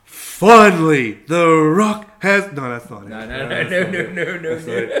Finally, The Rock has... No, that's not it. No.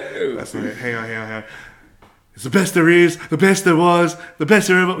 That's not it. Hang on. It's the best there is, the best there was, the best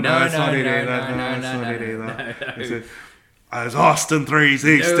there ever... No, that's not it either. It's Austin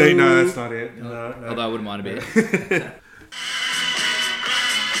 360. No, that's not it. No. Although I wouldn't mind a bit.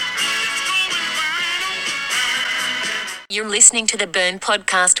 You're listening to the Burn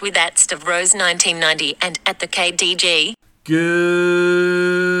Podcast with Stav Rose 1990 and at the KDG. Good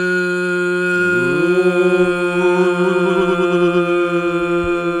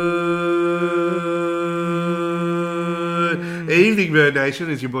evening, Burn Nation.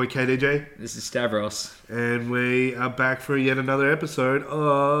 It's your boy KDJ. This is Stavros. And we are back for yet another episode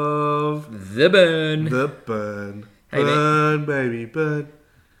of... The Burn. The Burn. Hey, burn, baby, burn.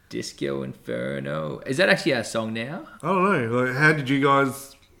 Disco Inferno. Is that actually our song now? I don't know. Like, how did you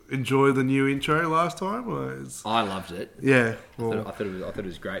guys enjoy the new intro last time? I loved it. Yeah. Well, I thought it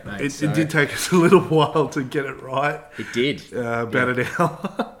was great, mate. It did take us a little while to get it right. It did. About an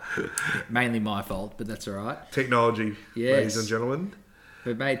hour. Mainly my fault, but that's all right. Technology, yes. Ladies and gentlemen.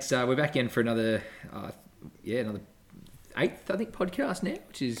 But mates, we're back in for another 8th, I think, podcast now,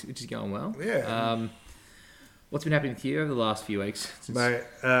 which is going well. Yeah. What's been happening with you over the last few weeks? Mate,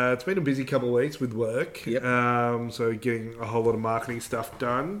 it's been a busy couple of weeks with work. Yep. So getting a whole lot of marketing stuff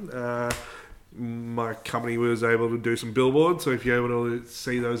done. My company was able to do some billboards. So if you're able to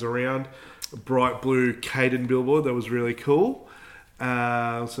see those around, a bright blue Caden billboard, that was really cool.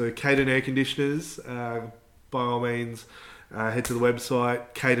 So Caden Air Conditioners, by all means, head to the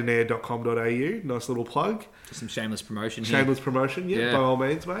website, cadenair.com.au. Nice little plug. Some shameless promotion here. Shameless promotion, yeah, by all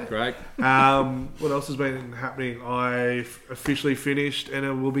means, mate. Great. What else has been happening? I officially finished and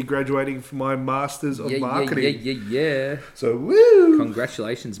I will be graduating for my Masters of Marketing. Yeah. So, woo!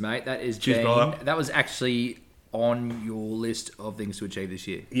 Congratulations, mate. That was actually on your list of things to achieve this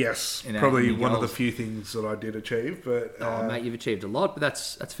year. Yes, probably one of the few things that I did achieve. But mate, you've achieved a lot, but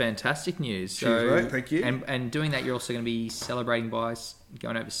that's fantastic news. Cheers, mate. Thank you. And doing that, you're also going to be celebrating by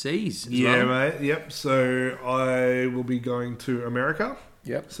going overseas as well. Mate. Yep. So I will be going to America.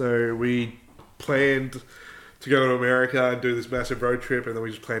 Yep. So we planned to go to America and do this massive road trip, and then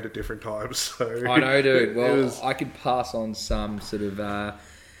we just planned at different times. So I know, dude. Well, I could pass on some sort of...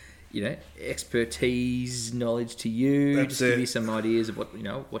 expertise, knowledge to you. That's give you some ideas of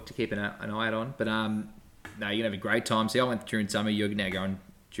what to keep an eye out on. But no, you're gonna have a great time. See, I went during summer. You're now going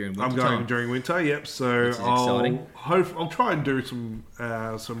during winter. I'm going during winter. Yep. So I'll try and do some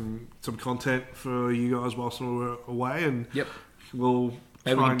content for you guys whilst we're away, and we'll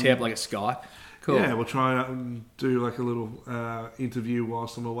maybe we can tap like a Skype. Cool. Yeah, we'll try and do like a little interview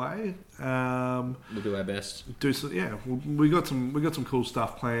whilst I'm away. We'll do our best. We got some cool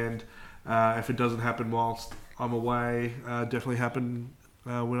stuff planned. If it doesn't happen whilst I'm away, definitely happen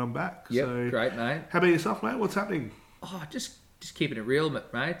when I'm back. Yep, so, great, mate. How about yourself, mate? What's happening? Oh, just keeping it real,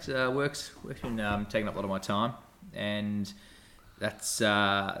 mate. Work's been taking up a lot of my time, and that's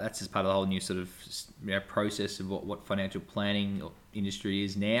just part of the whole new sort of process of what financial planning industry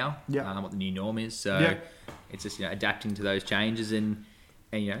is now. What the new norm is. So it's just adapting to those changes and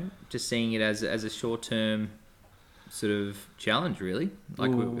just seeing it as a short term sort of challenge, really. Like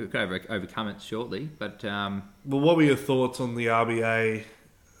we're going to overcome it shortly. But well, what were your thoughts on the RBA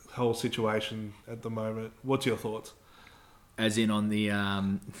whole situation at the moment? What's your thoughts? As in on the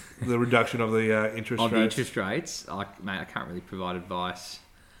reduction of the interest rates. The interest rates, mate, I can't really provide advice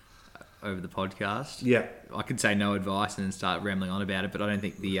over the podcast. Yeah, I could say no advice and then start rambling on about it, but I don't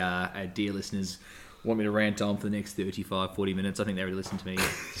think the our dear listeners want me to rant on for the next 35, 40 minutes. I think they already listen to me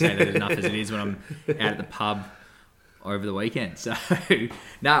say that enough as it is when I'm out at the pub over the weekend. So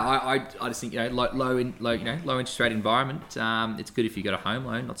no, I just think low interest rate environment. It's good if you got a home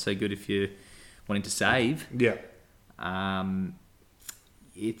loan, not so good if you're wanting to save. Yeah.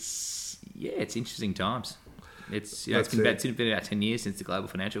 It's interesting times. It's been about 10 years since the global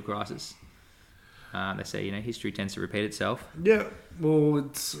financial crisis. They say history tends to repeat itself. Yeah, well,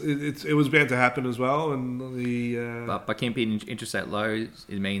 it was bound to happen as well, and but by keeping interest rate low,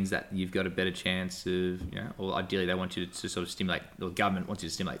 it means that you've got a better chance of or ideally they want you to sort of stimulate, or the government wants you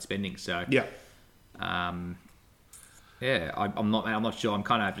to stimulate spending. So I'm not sure. I'm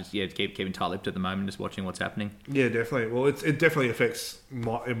kind of just keeping tight-lipped at the moment, just watching what's happening. Yeah, definitely. Well, it definitely affects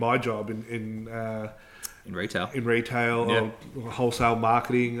my job in retail. In retail, or wholesale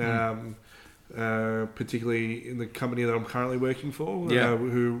marketing, particularly in the company that I'm currently working for,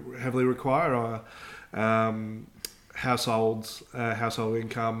 who heavily require household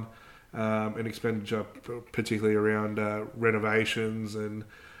income and expenditure, particularly around renovations and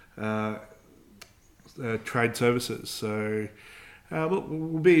trade services. So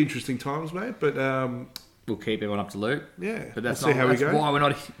Will be interesting times, mate. But we'll keep everyone up to loop. yeah, But that's we'll see how we go. why we're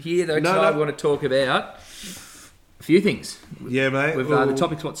not here though. No, Tonight no. we want to talk about a few things. Yeah, mate. With the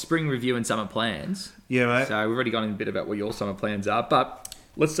topic's what spring review and summer plans. Yeah, mate. So we've already gone in a bit about what your summer plans are, but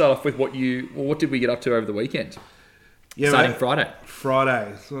let's start off with what did we get up to over the weekend? Yeah, Starting mate. Friday.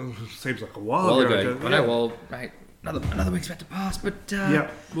 Friday. So, seems like a while Well ago. ago. I know. Well, mate, another week's about to pass, but Yeah.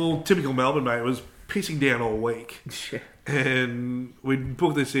 Well, typical Melbourne, mate. It was pissing down all week. And we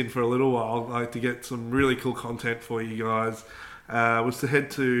booked this in for a little while, like to get some really cool content for you guys. Was to head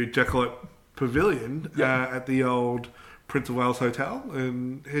to Jackalope Pavilion at the old Prince of Wales Hotel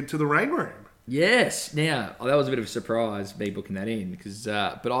and head to the Rain Room. Yes. Now that was a bit of a surprise me booking that in because,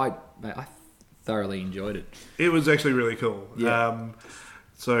 but I thoroughly enjoyed it. It was actually really cool. Yeah.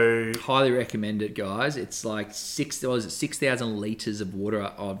 So Highly recommend it, guys. It's like 6,000 liters of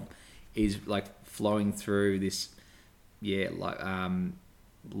water is like flowing through this. Yeah, like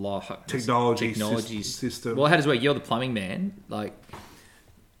technology system. Well, how does it work? You're the plumbing man. Like,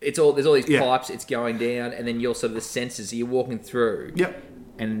 there's all these pipes. It's going down, and then you're sort of the sensors. So you're walking through. Yep.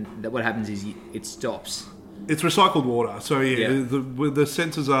 And what happens is it stops. It's recycled water. So the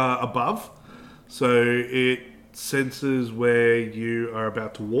sensors are above, so it senses where you are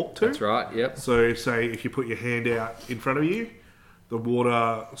about to walk to. That's right. Yep. So say if you put your hand out in front of you, the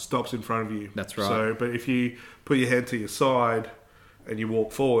water stops in front of you. That's right. So, but if you put your hand to your side and you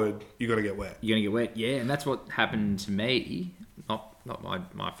walk forward, you're going to get wet. You're going to get wet, yeah. And that's what happened to me. Not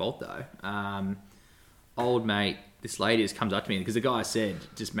my fault, though. Old mate, this lady just comes up to me because the guy said,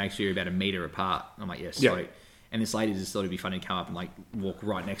 just make sure you're about a metre apart. I'm like, yeah, sweet. And this lady just thought it'd be funny to come up and like walk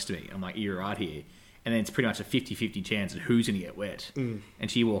right next to me. I'm like, you're right here. And then it's pretty much a 50-50 chance of who's going to get wet. And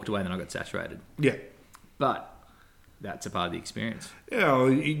she walked away and then I got saturated. Yeah. But that's a part of the experience. Yeah, well,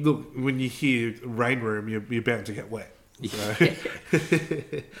 look, when you hear Rain Room, you're bound to get wet. So.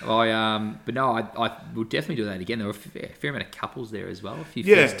 But no, I will definitely do that again. There were a fair amount of couples there as well. A few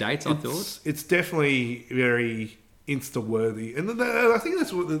first dates, I thought. It's definitely very Insta-worthy. And I think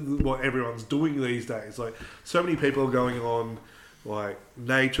that's what everyone's doing these days. Like, so many people are going on, like,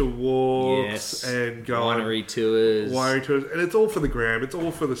 nature walks and going... Winery tours. And it's all for the gram. It's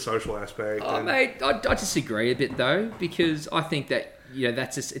all for the social aspect. Oh, mate, I disagree a bit, though, because I think that,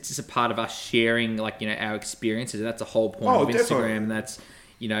 it's just a part of us sharing, like, our experiences. And that's the whole point of Instagram. Definitely. And that's,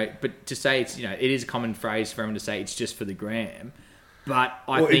 but to say it's, it is a common phrase for everyone to say it's just for the gram. But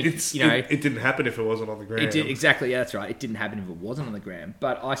I think, it didn't happen if it wasn't on the gram. It did, exactly, yeah, that's right. It didn't happen if it wasn't on the gram.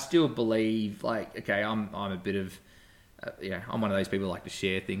 But I still believe, like, okay, I'm a bit of... I'm one of those people who like to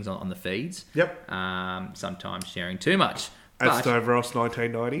share things on the feeds. Yep. Sometimes sharing too much. At Stav Ross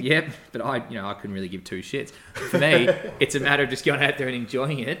 1990. Yep. But I couldn't really give two shits. For me, it's a matter of just going out there and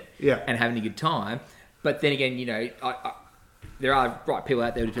enjoying it. Yeah. And having a good time. But then again, there are people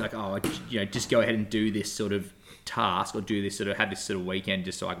out there who be like, just go ahead and do this sort of task or do this sort of have this sort of weekend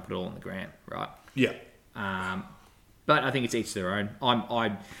just so I can put it all on the gram, right? Yeah. But I think it's each their own.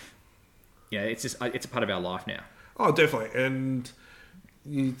 It's a part of our life now. Oh, definitely. And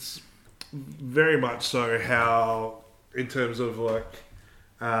it's very much so how, in terms of like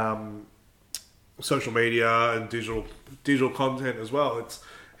social media and digital content as well, it's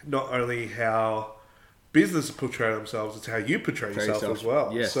not only how businesses portray themselves, it's how you portray yourself as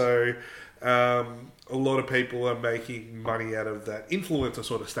well. Yes. So a lot of people are making money out of that influencer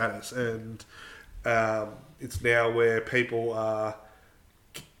sort of status. And it's now where people are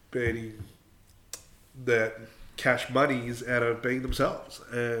getting that cash monies out of being themselves,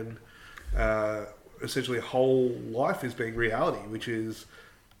 and essentially whole life is being reality, which is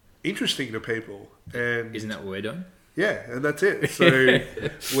interesting to people. And isn't that what we're doing? Yeah, and that's it. So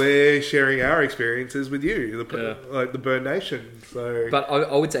we're sharing our experiences with you, like the Burn Nation. So, but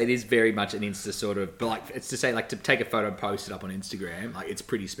I would say it is very much an Insta sort of, but like it's to say like to take a photo and post it up on Instagram, like it's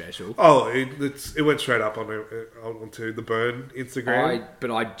pretty special. Oh, it went straight up onto the Burn Instagram.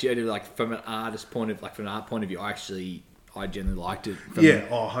 I generally like from an art point of view, I generally liked it.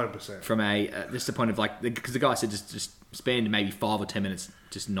 100%. From just a point of like, because the guy said just spend maybe 5 or 10 minutes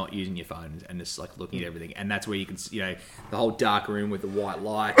just not using your phone and just like looking at everything, and that's where you can the whole dark room with the white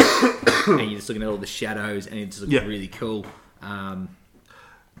light, and you're just looking at all the shadows, and it's looking really cool.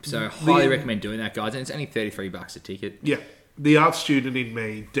 So highly recommend doing that, guys, and it's only $33 a ticket. Yeah, the art student in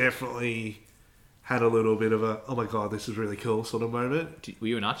me definitely had a little bit of a oh my god, this is really cool sort of moment. Were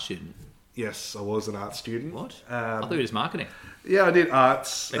you an art student? Yes, I was an art student. What? I thought you were just marketing. Yeah, I did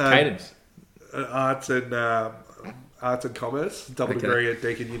arts. At Cadence. Arts and commerce, double degree at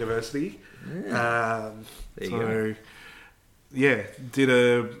Deakin University. There you go. Yeah, did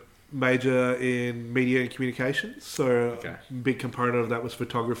a major in media and communications, so a big component of that was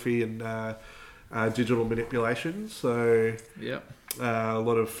photography and digital manipulation. So a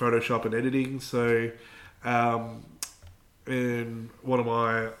lot of Photoshop and editing. So and one of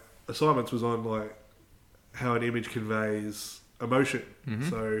my assignments was on like how an image conveys emotion.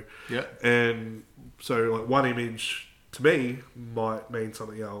 So and so like one image to me might mean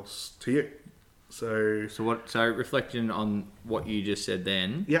something else to you. So reflecting on what you just said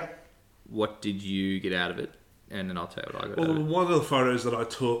then. Yeah. What did you get out of it? And then I'll tell you what I got. Well, one of the photos that I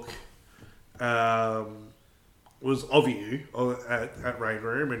took was of you at Rain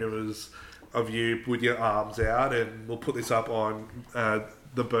Room, and it was of you with your arms out, and we'll put this up on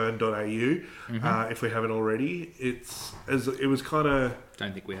theburn.au if we haven't already. It was kind of...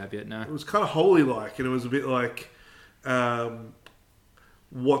 Don't think we have yet, no. It was kind of holy-like, and it was a bit like,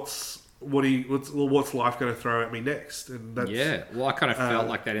 what's life going to throw at me next? And that's, well, I kind of felt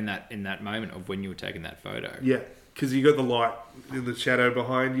like that in that moment of when you were taking that photo. Yeah, because you got the light in the shadow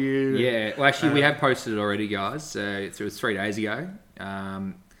behind you. Yeah, well, actually, we have posted it already, guys. So it was 3 days ago.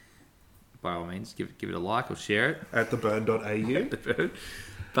 By all means, give it a like or share it at theburn.au.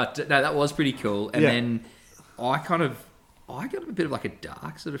 But no, that was pretty cool. And then I got a bit of like a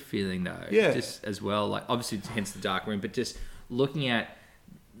dark sort of feeling though. Yeah. Just as well, like obviously hence the dark room, but just looking at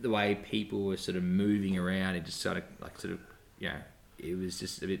the way people were sort of moving around, it just sort of it was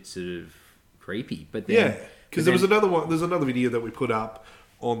just a bit sort of creepy. But then, because there was another one. There's another video that we put up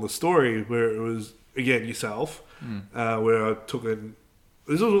on the story where it was again yourself, where I took an.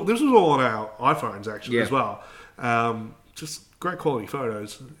 This was all on our iPhones actually as well. Just great quality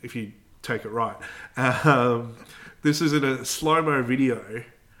photos if you take it right. This is in a slow-mo video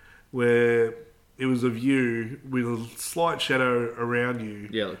where it was of you with a slight shadow around you.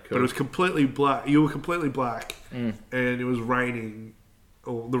 Yeah, cool. But it was completely black. You were completely black, and it was raining,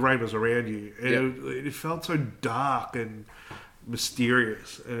 or the rain was around you. And it felt so dark and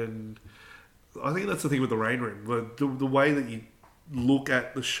mysterious. And I think that's the thing with the Rain Room. The way that you look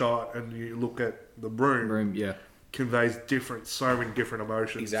at the shot and you look at the room conveys so many different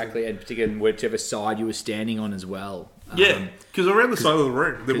emotions. Exactly, and particularly whichever side you were standing on as well. Yeah, because around the side of the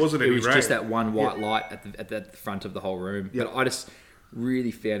room there wasn't any rain. It was just that one white light at the front of the whole room. Yeah. But I just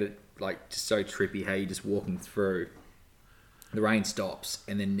really found it like just so trippy how you're just walking through. The rain stops,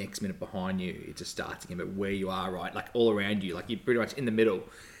 and then next minute behind you, it just starts again. But where you are, right, like all around you, like you're pretty much in the middle.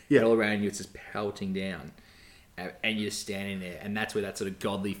 Yeah, all around you, it's just pelting down. And you're just standing there, and that's where that sort of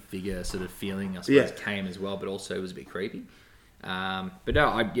godly figure sort of feeling, I suppose, came as well. But also, it was a bit creepy. But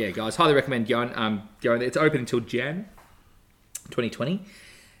no, guys, highly recommend going there. It's open until Jan 2020,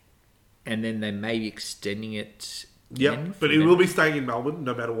 and then they may be extending it. Yep, but it will be staying in Melbourne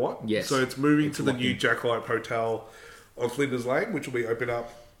no matter what. Yes, so it's moving to the new Jackalope Hotel on Flinders Lane, which will be open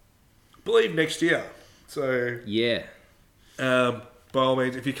up, I believe, next year. So by all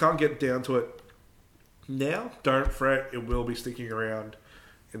means, if you can't get down to it now, don't fret. It will be sticking around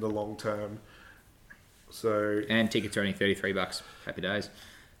in the long term. And tickets are only $33. Happy days,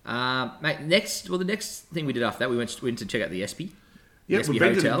 mate. The next thing we did after that, we went to check out the Espy. Yeah, we've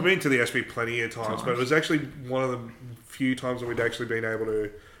been to the Espy plenty of times, but it was actually one of the few times that we'd actually been able to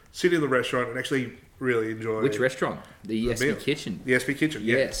sit in the restaurant and actually really enjoy. Which restaurant? The Espy Kitchen. The Espy Kitchen.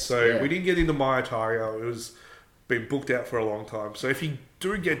 Yes. We didn't get into my Otario. It was been booked out for a long time. So if you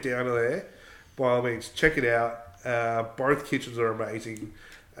do get down to there, by all means, check it out. Both kitchens are amazing.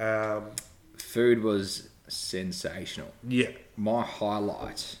 Food was sensational. Yeah. My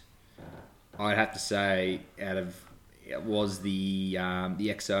highlight, I'd have to say, was the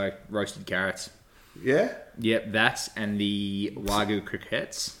XO roasted carrots. Yeah? Yep, that and the Wagyu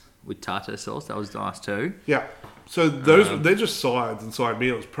croquettes with tartar sauce. That was nice too. Yeah. So they're just sides and side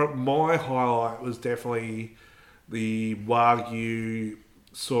meals. My highlight was definitely the Wagyu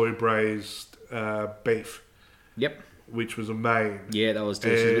soy braised beef. Yep. Which was amazing. Yeah, that was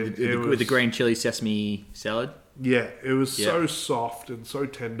delicious. With the green chili sesame salad. Yeah, it was so soft and so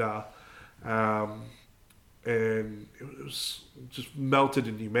tender. And it was just melted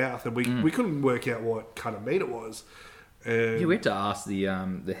in your mouth. And we couldn't work out what kind of meat it was. And we had to ask the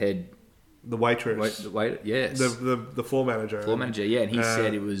head... The waitress. Yes. The floor manager. And he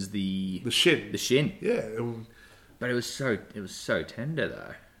said it was the shin. The shin. Yeah. But it was so tender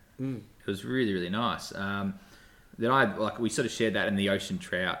though. It was really, really nice. Then we sort of shared that in the ocean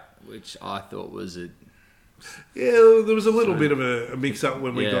trout, which I thought was there was a little bit of a mix up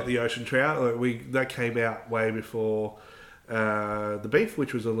when we got the ocean trout. That came out way before the beef,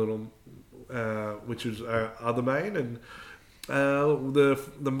 which was which was our other main, and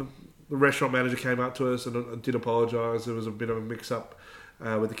the restaurant manager came up to us and did apologise. There was a bit of a mix up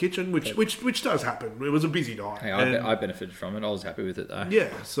with the kitchen, which does happen. It was a busy night. Hey, I benefited from it. I was happy with it though. Yeah,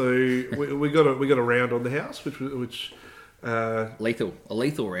 so we got a round on the house, which a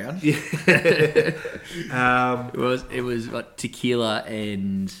lethal round. Yeah. It was what, tequila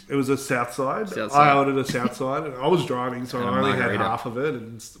and it was a south side. I ordered a south side. I was driving, so I only had half of it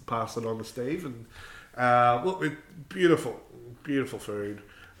and passed it on to Steve. And beautiful food.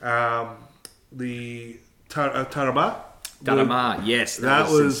 The tarama. Tarama, yes, that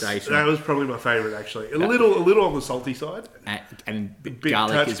was sensational. That was probably my favourite actually. A little on the salty side, and bit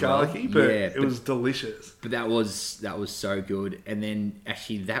garlic as well. Garlicky, but it was delicious. But that was so good. And then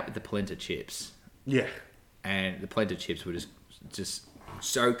actually that with the polenta chips. Yeah, and the polenta chips were just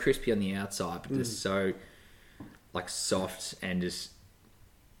so crispy on the outside, but just so like soft and just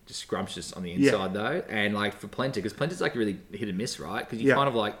scrumptious on the inside though. And like for polenta, because polenta's like really hit and miss, right? Because you kind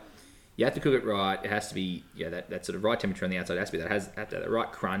of like. You have to cook it right. It has to be that sort of right temperature on the outside. It has to be have to have that right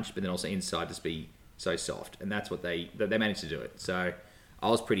crunch, but then also inside just be so soft. And that's what they managed to do it. So I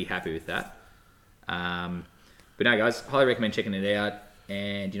was pretty happy with that. But no, guys, highly recommend checking it out.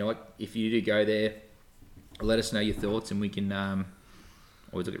 And you know what? If you do go there, let us know your thoughts, and we can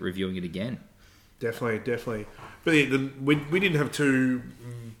always look at reviewing it again. Definitely. But yeah, we didn't have too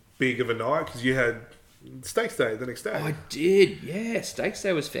big of a night because you had Steaks Day the next day. I did, yeah. Steaks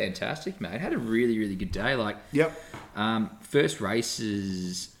Day was fantastic, mate. Had a really, really good day. First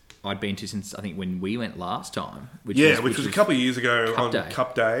races I'd been to since I think when we went last time. Which was a couple of years ago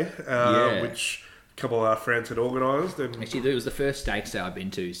Cup Day, yeah. which a couple of our friends had organised. Actually, it was the first Steaks Day I've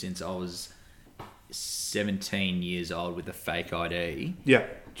been to since I was 17 years old with a fake ID. Yeah.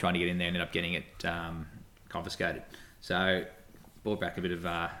 Trying to get in there and ended up getting it confiscated. So brought back a bit of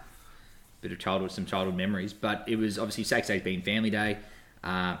some childhood memories, but it was obviously Steaks Day being family day.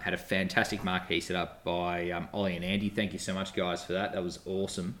 Had a fantastic marquee set up by Ollie and Andy. Thank you so much, guys, for that. That was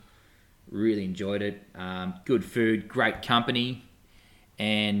awesome. Really enjoyed it. Good food, great company,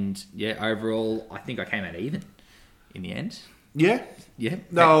 and yeah, overall, I think I came out even in the end. Yeah.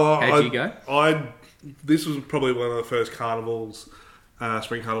 No, how'd you go? This was probably one of the first carnivals,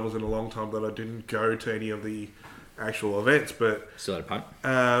 spring carnivals in a long time that I didn't go to any of the actual events, but still had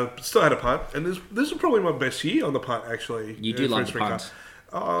a punt. And this is probably my best year on the punt. Actually, you do love the punt.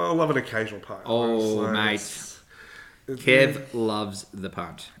 I love an occasional punt. Oh, mate, Kev loves the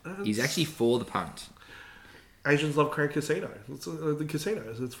punt. He's actually for the punt. Asians love Crank Casino. The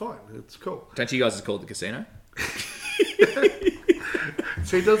casinos. It's fine. It's cool. Don't you guys call it the casino?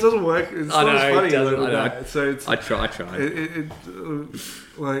 See, it doesn't work. It's not as funny as that. So I try.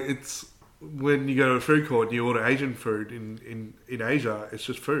 It's when you go to a food court and you order Asian food in Asia, it's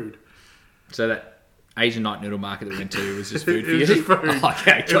just food. So that Asian night noodle market that we went to was just food for you? Just food. Oh,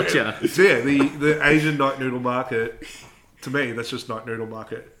 okay, gotcha. Yeah, the Asian night noodle market, to me, that's just night noodle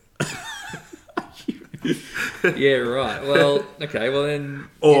market. Yeah, right. Well, okay, well then...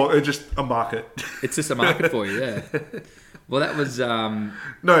 Or just a market. It's just a market for you, yeah. Well, that was...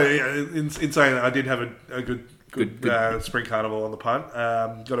 No, in saying that, I did have a good spring carnival on the punt.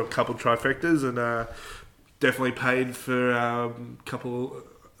 Got a couple trifectas and definitely paid for a couple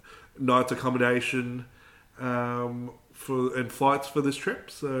nights accommodation and flights for this trip.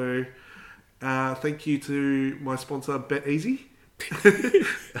 So thank you to my sponsor BetEasy.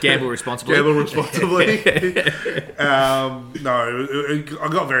 Gamble responsibly. No, I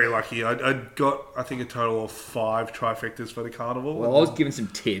got very lucky. I got, I think, a total of 5 trifectas for the carnival. Well, I was given some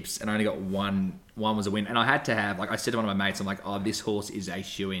tips and I only got one. One was a win, and I had to have, like, I said to one of my mates, I'm like, oh, this horse is a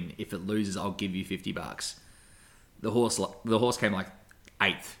shoe-in. If it loses, I'll give you $50. The horse came like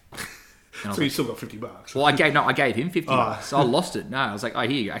 8th. So you still got $50. Well, I gave him $50. So I lost it. No, I was like, oh,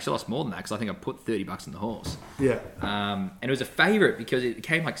 here you go. Actually, I lost more than that because I think I put $30 in the horse. Yeah. And it was a favourite because it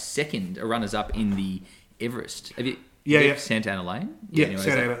came like second, a runners-up in the Everest. Have you? Yeah. Santa Ana Lane. Yeah, anyways,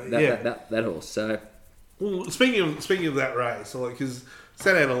 Santa Ana. That horse. So. Well, speaking of that race, so like, because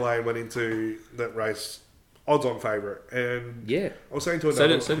Santa Ana Lane went into that race odds-on favourite, and yeah, I was saying to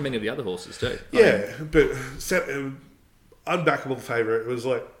another, so do many of the other horses too. Yeah, but unbackable favourite was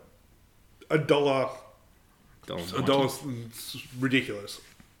like $1. $1 ridiculous.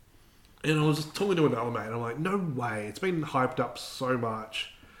 And I was just talking to another mate, and I'm like, no way, it's been hyped up so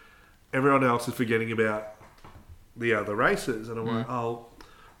much. Everyone else is forgetting about the other races, and I'm like, I'll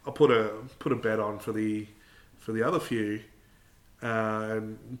put a bet on for the other few,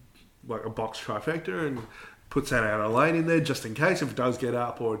 and like a box trifecta, and put Santa Ana Lane in there just in case if it does get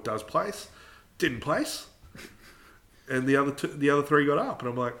up or it does place. Didn't place. and the other three got up, and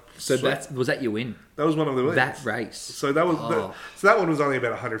I'm like, So sweet. was that your win? That was one of the wins. That race. So that was so that one was only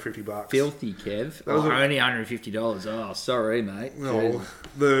about $150. Filthy, Kev. That was only $150. Oh, sorry, mate. No,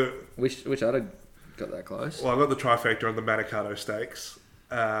 Wish I'd have got that close. Well, I got the trifecta on the Manicato Stakes,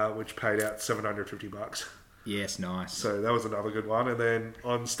 which paid out $750. Yes, nice. So that was another good one. And then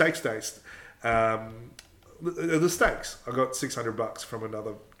on Stakes Days, the stakes, I got $600 from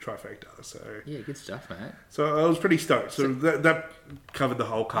another trifecta. So Yeah, good stuff, mate. so I was pretty stoked. So that covered the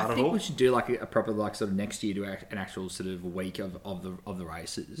whole I carnival. think we should do like a proper like sort of next year do an actual sort of week of the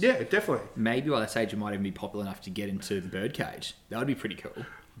races. Yeah, definitely. Maybe by that stage, you might even be popular enough to get into the birdcage. That would be pretty cool.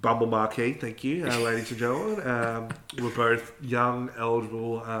 Bumble Marquee, thank you, ladies and gentlemen. We're both young,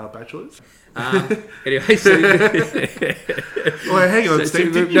 eligible bachelors. Anyway, so Well, hang on, So-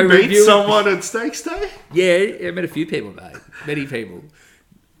 Steve. so Did you no meet review? someone at Stakes Day? yeah, I met a few people, mate. Many people.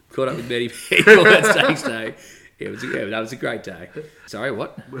 Caught up with many people at Stakes Day. That was a great day. Sorry,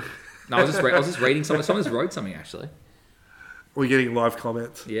 what? No, I was just reading something. Someone just wrote something actually. We're getting live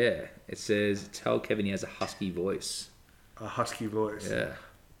comments. Yeah, it says, "Tell Kevin he has a husky voice." A husky voice. Yeah,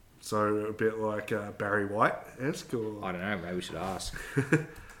 So a bit like Barry White-esque? Or... I don't know. Maybe we should ask.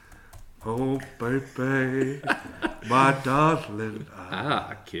 Oh, baby, my darling,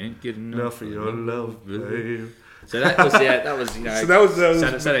 I can't get enough of your love, babe. So that was you know So that was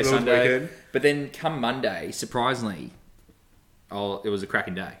Saturday, Sunday. weekend. But then come Monday, surprisingly, it was a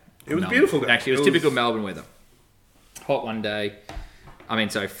cracking day. It was Melbourne. beautiful day. Actually, it was It typical was- Melbourne weather. Hot one day. I mean,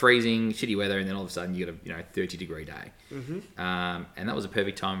 so freezing, shitty weather, and then all of a sudden you got a 30-degree day. Mm-hmm. And that was a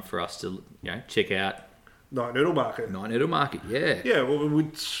perfect time for us to check out Night Noodle Market. Night Noodle Market. Yeah. Yeah, well,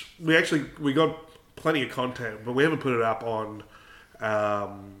 we got plenty of content, but we haven't put it up on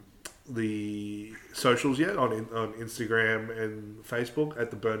the socials yet, on Instagram and Facebook at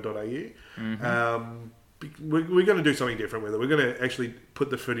theburn.au. Mm-hmm. We're going to do something different with it. We're going to actually put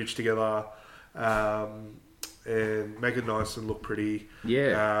the footage together and make it nice and look pretty.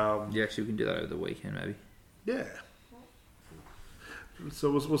 Yeah. Yeah, actually, we can do that over the weekend, maybe. Yeah.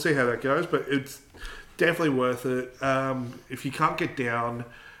 So we'll see how that goes, but it's definitely worth it. If you can't get down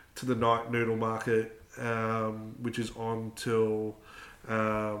to the Night Noodle Market, which is on till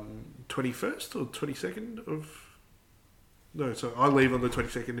 21st or 22nd of... No, so I leave on the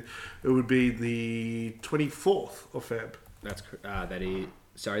 22nd. It would be the 24th of Feb. That is...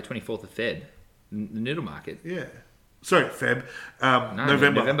 Sorry, 24th of Feb. The Noodle Market. Yeah. Sorry, Feb. No,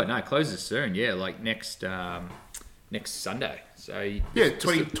 November. No, it closes soon. Yeah, like next Sunday. So Yeah,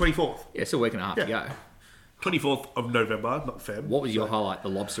 24th. Yeah, it's a week and a half to go. 24th of November, not Feb. What was your highlight? The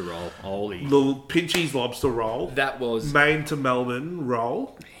lobster roll. Holy. The Pinchy's lobster roll. That was Maine to Melbourne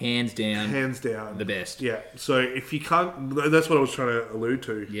roll. hands down The best. Yeah. So if you can't, that's what I was trying to allude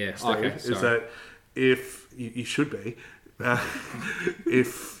to. Yeah, Steve, okay, is sorry. that if you should be,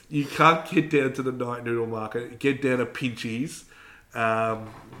 if you can't get down to the Night Noodle Market, get down to Pinchy's,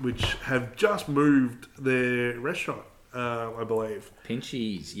 which have just moved their restaurant, I believe.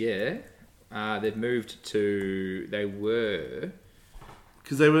 Pinchy's, yeah. They've moved to. They were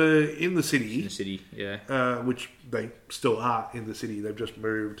Because they were in the city. in the city, yeah. Which they still are in the city. They've just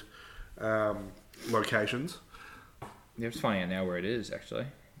moved locations. Yeah, I'm just finding out now where it is actually,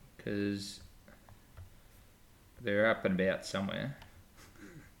 because they're up and about somewhere.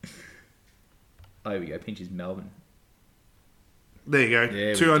 Oh, here we go. Pinchy's Melbourne. There you go. There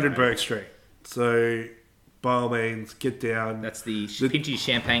we 200 go. Burke Street. So, by all means, get down. That's the Pinchy's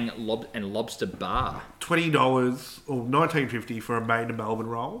Champagne and Lobster Bar. $20 or $19.50 for a Maine to Melbourne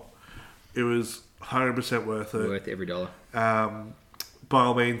roll. It was 100% worth it. Worth every dollar. By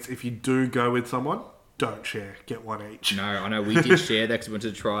all means, if you do go with someone, don't share. Get one each. No, I know we did share that because we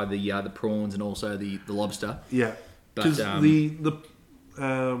wanted to try the prawns and also the lobster. Yeah. But, Because God,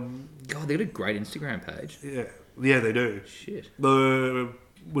 they got a great Instagram page. yeah, they do. Shit. The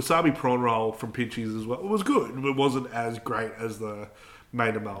wasabi prawn roll from Pinchy's as well. It was good. It wasn't as great as the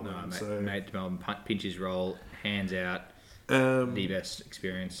Maine to Melbourne. No, so. mate, to Melbourne, Pinchy's roll, hands out, Um, the best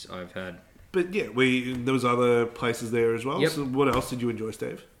experience I've had. But yeah, there was other places there as well. Yep. So what else did you enjoy,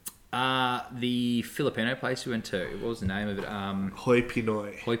 Steve? The Filipino place we went to. What was the name of it? Hoi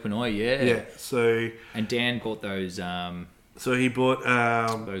Pinoy. Hoi Pinoy, yeah. Yeah. So And Dan bought those he bought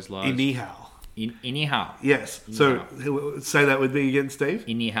Those lives. Inihao. Inihao. Yes. So say that with me again, Steve.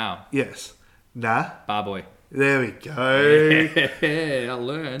 Inihao. Yes. Nah. Bar boy. There we go. I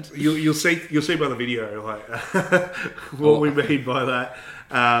learned. You'll see by the video like what we mean by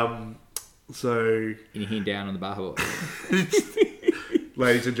that. So, In hand down on the bar boy.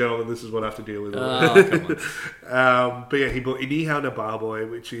 ladies and gentlemen, this is what I have to deal with. Oh, come on. But yeah, he bought Inihao na Barboy,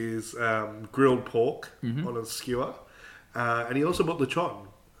 which is grilled pork on a skewer. And he also bought lechon,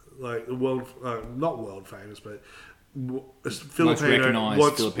 like the not world famous, but Most Filipino,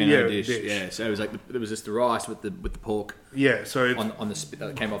 recognised Filipino dish. dish. Yeah, so it was like there was just the rice with the pork Yeah, so it's, on the spit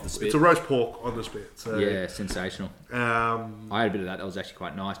that came off the spit. it's a roast pork on the spit. So, Yeah, sensational. I had a bit of that. That was actually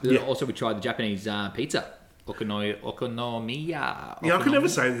quite nice. But then also we tried the Japanese pizza. Okonomiya. Yeah, I can never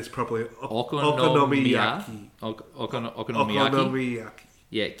say this properly. Okonomiyaki. Okonomiyaki. Okonomiyaki.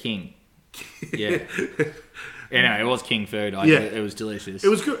 Yeah, king. Yeah. Yeah, no, it was king food. It was delicious. It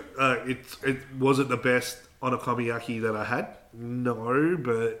was good. It wasn't the best okonomiyaki that I had. No,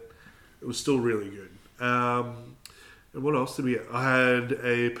 but it was still really good. And what else did we get? I had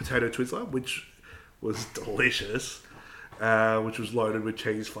a potato twizzler, which was delicious, which was loaded with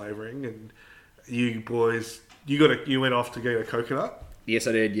cheese flavouring. And you boys, you went off to get a coconut. Yes,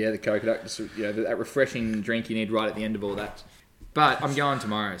 I did. Yeah, the coconut. Just, that refreshing drink you need right at the end of all that. But I'm going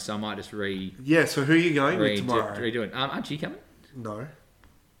tomorrow, so I might just Yeah, so who are you going with tomorrow? Redoing. Aren't you coming? No.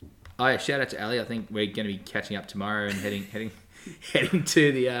 Oh yeah, shout out to Ali. I think we're going to be catching up tomorrow and heading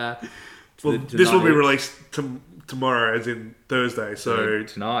to the. This will be released tomorrow, as in Thursday. So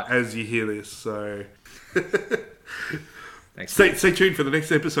tonight, as you hear this, so thanks. Stay tuned for the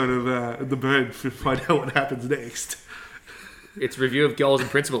next episode of The Bird to find out what happens next. It's review of goals and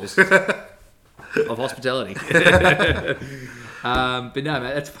principles of hospitality. But no,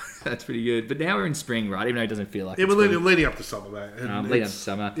 mate, that's pretty good. But now we're in spring, right? Even though it doesn't feel like we're leading up to summer, mate. Leading up to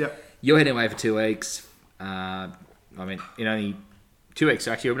summer. Yep. You're heading away for 2 weeks. I mean, in only 2 weeks,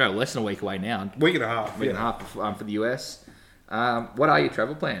 actually, we're less than a week away now. Week and a half. Week and a half for the US. What are your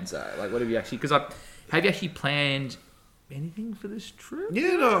travel plans, though? Like, what have you actually... Because have you actually planned anything for this trip?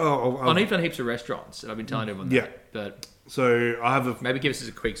 Yeah, no. I know you've done heaps of restaurants, and I've been telling everyone that. But... So I have maybe give us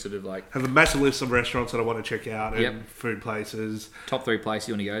a quick sort of like... have a massive list of restaurants that I want to check out and food places. Top 3 places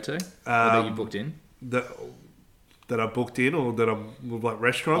you want to go to? Or that you booked in? That I booked in, or that I'm with like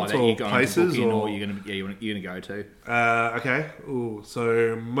restaurants or places, or you're gonna go to. Okay. Ooh,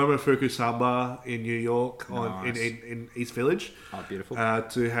 so Momofuku Samba in New York, nice. in East Village. Oh, beautiful.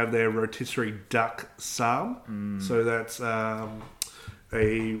 To have their rotisserie duck sam. So that's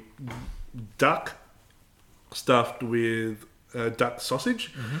a duck stuffed with duck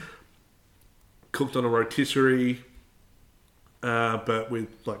sausage, cooked on a rotisserie, but with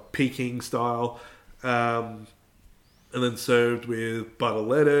like Peking style. And then served with butter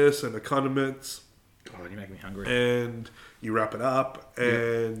lettuce and the condiments. God, you're making me hungry. And you wrap it up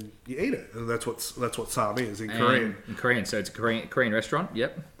and you eat it. And that's what sam is in Korean. In Korean, so it's a Korean restaurant.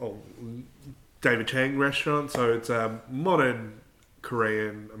 Yep. Oh, David Chang restaurant. So it's modern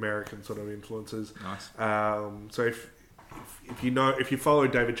Korean American sort of influences. Nice. So if you follow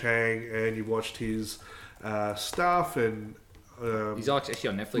David Chang and you watched his stuff and he's actually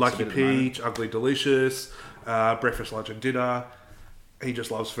on Netflix. Lucky Peach, Ugly Delicious, Breakfast, Lunch and Dinner. He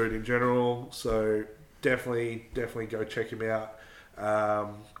just loves food in general, so definitely go check him out.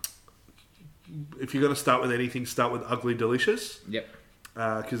 If you're going to start with anything, start with Ugly Delicious. Yep.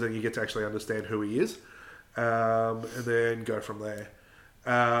 Because then you get to actually understand who he is, and then go from there.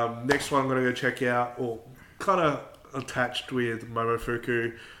 Next one I'm going to go check out, or kind of attached with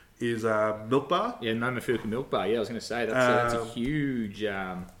Momofuku, is Milk Bar. Yeah, Momofuku Milk Bar. Yeah, I was going to say that's a huge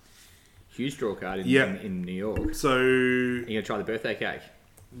draw card in New York. So you're going to try the birthday cake.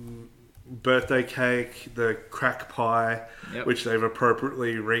 Birthday cake, the crack pie, which they've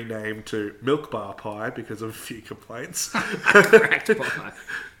appropriately renamed to Milk Bar Pie because of a few complaints. Cracked pie.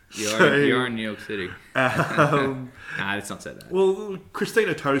 You're in New York City. Nah, let's not say that. Well,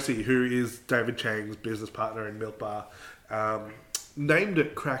 Christina Tosi, who is David Chang's business partner in Milk Bar, named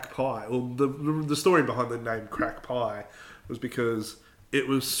it Crack Pie. Well, the story behind the name Crack Pie was because it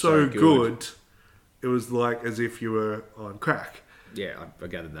was so good. It was like as if you were on crack. Yeah, I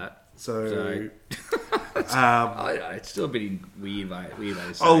gathered that. So it's still a bit weird way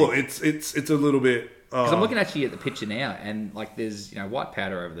to say. Oh, look, it's a little bit. Because I'm looking actually at the picture now, and like there's white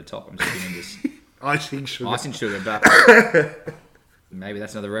powder over the top. I'm just getting this icing sugar, but maybe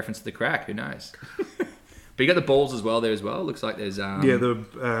that's another reference to the crack. Who knows? But you got the balls as well there as well. It looks like there's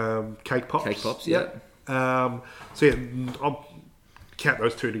the cake pops. Cake pops, yeah. So yeah, I'll count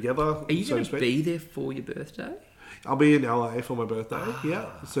those two together. Are you going to be there for your birthday? I'll be in LA for my birthday.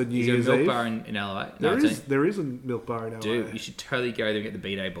 Yeah, so New Year's Eve. Is there a milk bar in LA? There is a milk bar in LA. Dude, you should totally go there and get the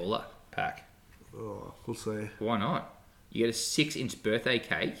B-Day Baller pack. Oh, we'll see. Why not? You get a 6-inch birthday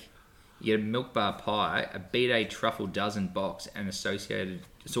cake, you get a milk bar pie, a B-Day truffle dozen box, and associated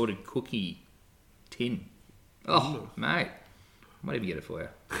assorted cookie tin. Oh, mate. I might even get it for you.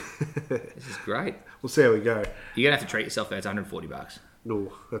 This is great. We'll see how we go. You're going to have to treat yourself though. It's $140.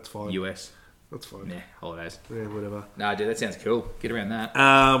 No, that's fine. US. That's fine. Yeah, holidays. Yeah, whatever. No, dude, that sounds cool. Get around that.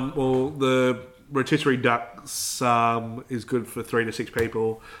 Well, the rotisserie duck is good for 3 to 6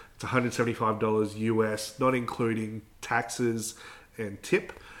 people. It's $175 US, not including taxes and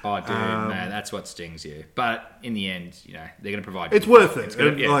tip. Oh, dude, man, that's what stings you. But in the end, you know, they're going to provide. It's worth it. It's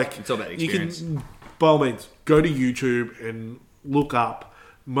It's all about the experience. You can, by all means, go to YouTube and look up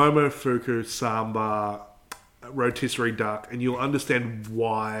Momofuku Samba rotisserie duck, and you'll understand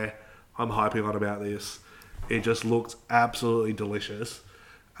why I'm hyping on about this. It just looks absolutely delicious.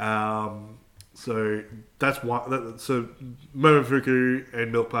 So that's one. So Momofuku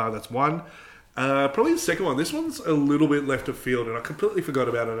and Milk Bar, that's one. Probably the second one. This one's a little bit left of field, and I completely forgot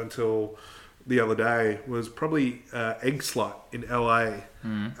about it until the other day. Was probably Egg Slut in LA.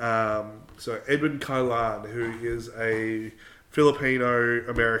 So Edwin Kailan, who is a Filipino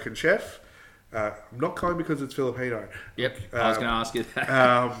American chef. I'm not going because it's Filipino. Yep, I was going to ask you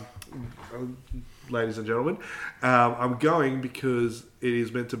that. Ladies and gentlemen, I'm going because it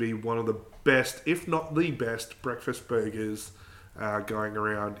is meant to be one of the best, if not the best, breakfast burgers going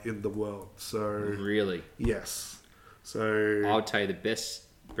around in the world. So Really? yes. So I would tell you the best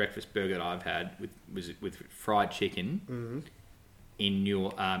breakfast burger that I've had was with fried chicken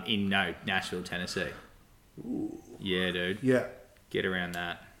in Nashville, Tennessee. Ooh. Yeah, dude. Yeah, Get around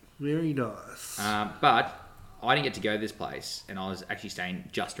that. very nice. But I didn't get to go to this place, and I was actually staying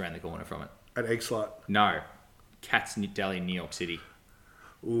just around the corner from it. An Egg Slut. No, Katz Deli in New York City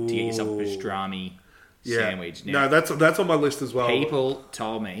Ooh. to get yourself a pastrami sandwich. Now, No, that's on my list as well. people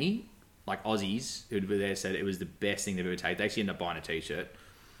told me, like Aussies who were there, said it was the best thing they've ever tasted. They actually ended up buying a T-shirt.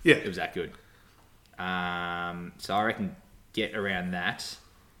 Yeah. It was that good. So I reckon get around that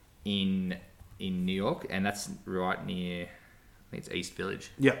in New York, and that's right near, I think it's East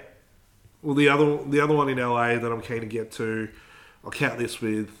Village. Yeah. Well, the other one in LA that I'm keen to get to, I'll count this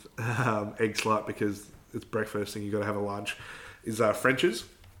with Egg Slut because it's breakfast and you've got to have a lunch, is French's.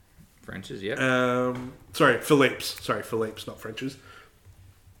 French's, yep. Philippe's. Sorry, Philippe's, not French's.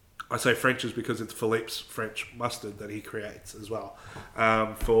 I say French's because it's Philippe's French mustard that he creates as well.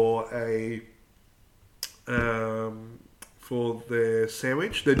 For their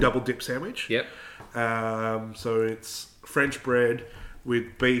sandwich, their double dip sandwich. Yep. So it's French bread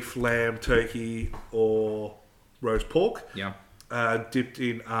with beef, lamb, turkey, or roast pork. Yeah. Dipped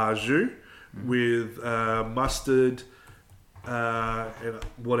in au jus with mustard and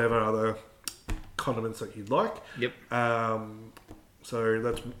whatever other condiments that you'd like. Yep.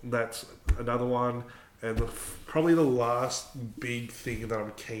 So that's another one, and probably the last big thing that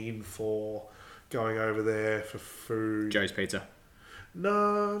I'm keen for going over there for food. Joe's Pizza.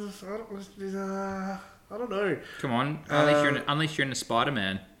 No, I don't know. Come on, unless you're in a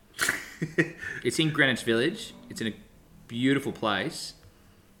Spider-Man. It's in Greenwich Village. It's in a beautiful place,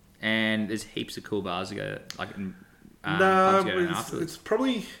 and there's heaps of cool bars to go. Pubs to go to afterwards. It's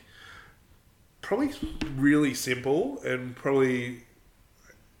probably really simple and probably.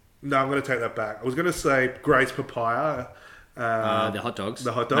 No, I'm going to take that back. I was going to say Grace Papaya. The hot dogs.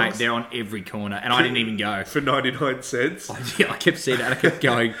 The hot dogs. Mate, they're on every corner, and I didn't even go. For 99 cents. I kept seeing that. I kept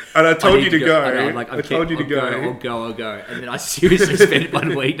going. And I told you to go. I told you to go. I'll go. And then I seriously spent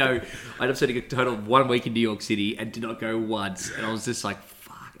 1 week. No, I ended up spending a total of 1 week in New York City and did not go once. And I was just like,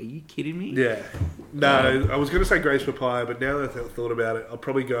 fuck, are you kidding me? Yeah. No, I was going to say Grace Papaya, but now that I've thought about it, I'll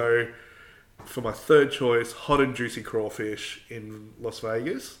probably go for my third choice, hot and juicy crawfish in Las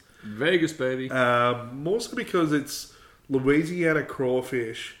Vegas. Vegas, baby. More so because it's Louisiana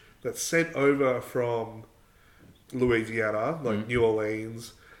crawfish that's sent over from Louisiana, like New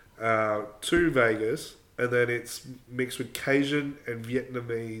Orleans, to Vegas, and then it's mixed with Cajun and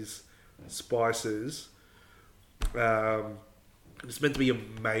Vietnamese spices. It's meant to be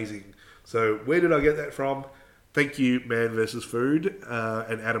amazing. So where did I get that from? Thank you, Man vs. Food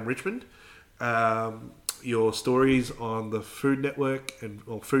and Adam Richmond. Your stories on the Food Network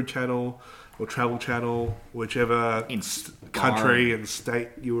or Food Channel or Travel Channel, whichever country and state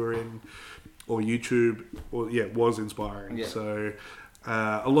you were in, or YouTube, was inspiring. Yeah. So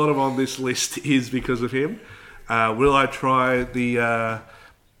a lot of on this list is because of him. Will I try the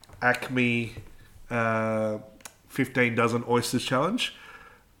Acme 15 dozen oysters challenge?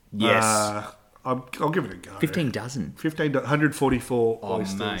 Yes. I'll give it a go. 15 dozen? 144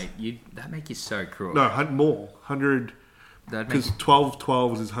 oysters. Oh, mate. That make you so cruel. No, more. 100... Because 12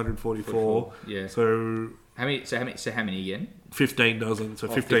 is 144. Yeah. So how many again? 15 dozen. So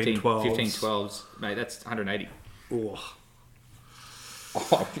 15 12s. 15 12s. Mate, that's 180. Oh.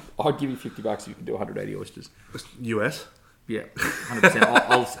 I'd give you $50 if you can do 180 oysters. US? Yeah,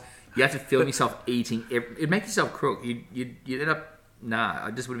 100%. You have to film yourself eating. It'd make yourself crook. You'd end up... Nah,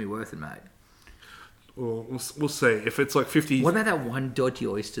 it just wouldn't be worth it, mate. We'll see. If it's like 50... What about that one dodgy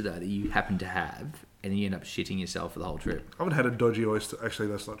oyster, though, that you happen to have, and then you end up shitting yourself for the whole trip? I haven't had a dodgy oyster. Actually,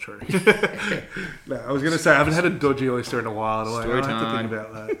 that's not true. No, I was going to say I haven't had a dodgy oyster in a while. Story I have time. to think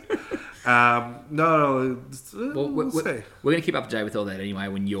about that. No, Well, we'll see. we're going to keep up to date with all that anyway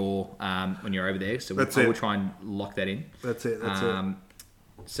when you're over there. So I will try and lock that in. That's it.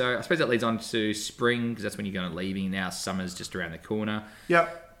 So I suppose that leads on to spring, because that's when you're going to leaving. Now summer's just around the corner.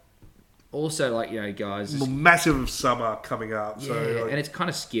 Yep. Also, like, guys... Massive summer coming up. Yeah, So, and it's kind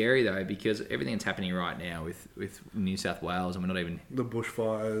of scary, though, because everything that's happening right now with New South Wales, and we're not even... The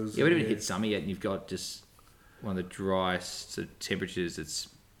bushfires. Yeah, we haven't even hit summer yet, and you've got just one of the driest sort of temperatures.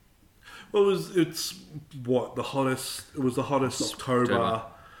 Well, it's what the hottest. It was the hottest October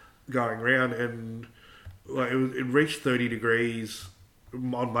going around, and like it reached 30 degrees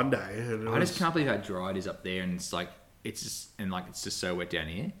on Monday. And I just can't believe how dry it is up there, and it's just so wet down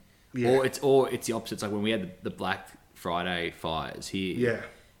here. Yeah. Or it's the opposite. It's like when we had the Black Friday fires here. Yeah.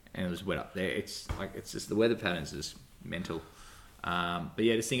 And it was wet up there. It's just the weather patterns is mental. But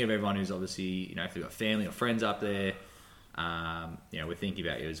yeah, just thinking of everyone who's obviously, if they've got family or friends up there, we're thinking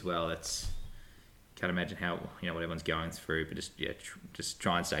about you as well. Can't imagine how, what everyone's going through, but just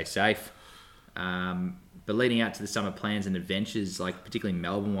try and stay safe. But leading out to the summer plans and adventures, like particularly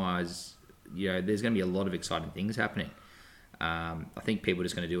Melbourne-wise, there's going to be a lot of exciting things happening. I think people are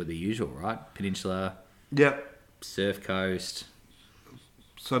just going to do the usual, right? Peninsula, Yep. Surf Coast,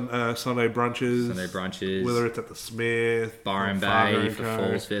 Sunday brunches. Whether it's at the Smith, Byron Bay for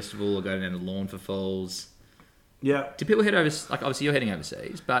Falls Festival, or go down the Lawn for Falls. Yeah. Do people head over? Like, obviously you're heading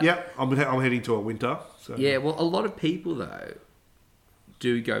overseas, but Yep. I'm heading to a winter. So. Yeah. Well, a lot of people though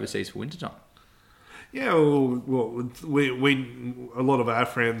do go overseas for winter time. Yeah, well, we a lot of our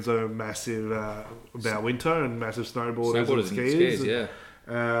friends are massive about winter and massive snowboarders and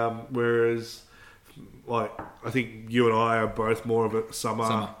skiers. Whereas, like, I think you and I are both more of a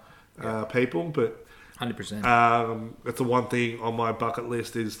summer. People, but 100%. that's the one thing on my bucket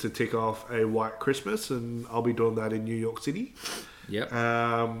list is to tick off a white Christmas, and I'll be doing that in New York City. Yep.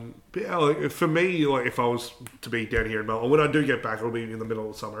 But yeah, like, for me, like if I was to be down here in Melbourne, when I do get back, it'll be in the middle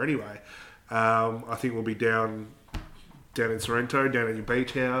of summer anyway. I think we'll be down in Sorrento, down at your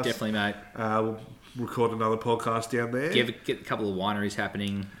beach house. Definitely, mate. We'll record another podcast down there. Get a couple of wineries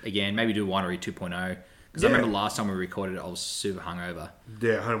happening again. Maybe do Winery 2.0. Because I remember last time we recorded it, I was super hungover.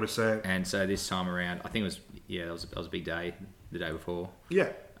 Yeah, 100%. And so this time around, I think that was a big day the day before. Yeah.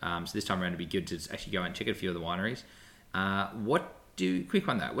 So this time around, it'd be good to actually go and check a few of the wineries. Quick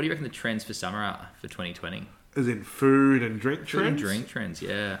one though, what do you reckon the trends for summer are for 2020? As in food and drink trends? Food and drink trends,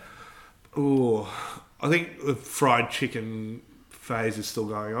 yeah. Oh, I think the fried chicken phase is still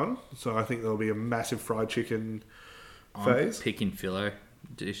going on. So I think there'll be a massive fried chicken phase. I'm picking filo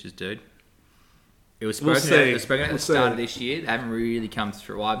dishes, dude. It was spoken at the start of this year. They haven't really come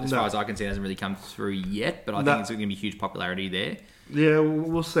through. Well, as far as I can see, it hasn't really come through yet. But I think it's going to be huge popularity there. Yeah,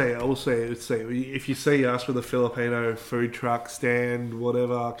 we'll see. I will see. If you see us with a Filipino food truck stand,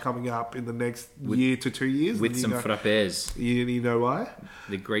 whatever, coming up in the next year to 2 years, with some frappes, you know why?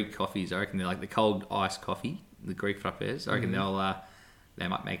 The Greek coffees, I reckon they're like the cold iced coffee. The Greek frappes, I reckon they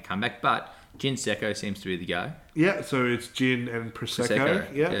might make a comeback. But gin secco seems to be the go. Yeah, so it's gin and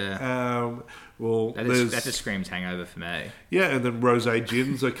prosecco. Yeah. That just screams hangover for me. Yeah, and then rosé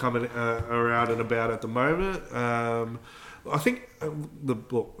gins are coming around and about at the moment. I think the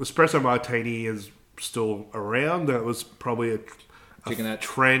espresso martini is still around. That was probably a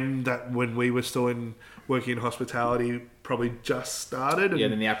trend that when we were still working in hospitality probably just started. Yeah,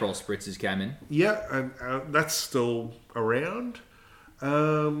 then the Aperol spritzers came in. Yeah, and that's still around.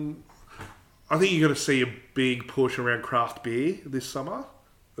 I think you're going to see a big push around craft beer this summer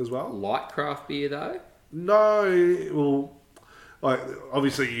as well. Light craft beer though? No, well... Like,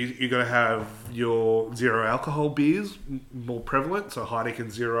 obviously, you're going to have your zero alcohol beers more prevalent. So Heineken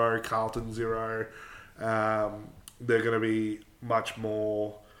Zero, Carlton Zero, they're going to be much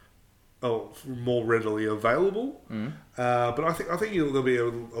more readily available. But I think there'll be a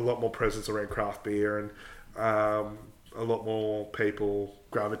lot more presence around craft beer and a lot more people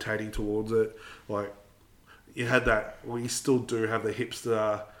gravitating towards it. Like you had that. Well, you still do have the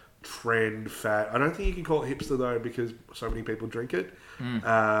hipster trend fad. I don't think you can call it hipster though because so many people drink it.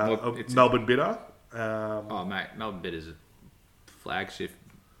 Melbourne Bitter. Mate, Melbourne Bitter is a flagship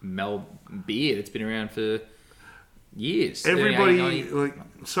beer that's been around for years. Everybody,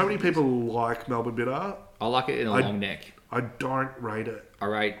 so many people like Melbourne Bitter. I like it in a long neck. I don't rate it. I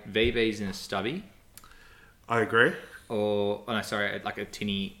rate VBs in a stubby. I agree. Like a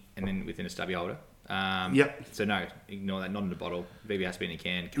tinny and then within a stubby holder. Yep. So no, ignore that. Not in a bottle. VB has to be in a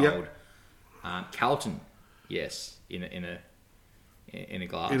can, cold. Carlton, yes, in a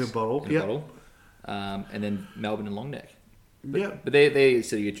glass, In a bottle, in a bottle. And then Melbourne and Long Neck. Yeah. But they're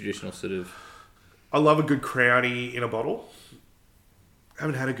sort of your traditional sort of. I love a good Crownie in a bottle. I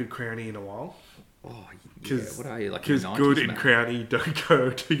haven't had a good Crownie in a while. Oh, yeah. What are you, like? Because in the 90s, good and mate? Crownie don't go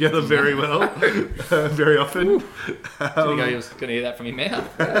together very well, very often. Didn't go, you was going to hear that from your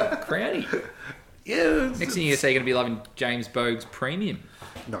mouth. Crownie. Yeah. Next thing you're going to say, you're going to be loving James Bogue's Premium.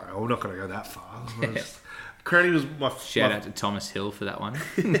 No, I'm not going to go that far. Crownie was my Shout out to Thomas Hill for that one.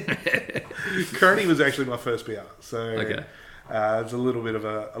 Crownie was actually my first beer, so Okay. It's a little bit of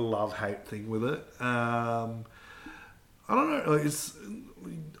a love-hate thing with it. I don't know. Like, it's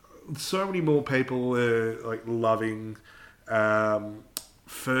so many more people are like loving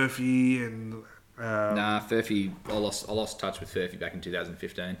Furphy and. Nah, Furphy. I lost touch with Furphy back in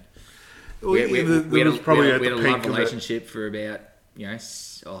 2015. Well, We had a love peak of it. relationship for about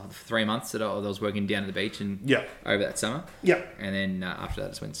 3 months that I was working down at the beach and Yeah. over that summer. Yeah. And then after that, I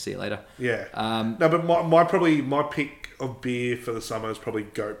just went to see you later. Yeah. Um, No, but my pick of beer for the summer is probably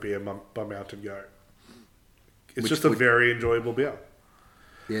Goat Beer by Mountain Goat. It's just a very enjoyable beer.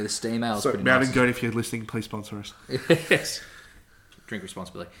 Yeah, the steam ale is So pretty Mountain nice. Goat, if you're listening, please sponsor us. Yes. Drink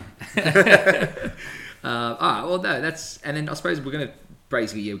responsibly. Well, no, that's... And then I suppose we're going to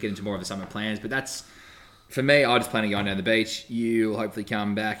basically get into more of the summer plans, but that's... For me, I just plan on going down to the beach. You'll hopefully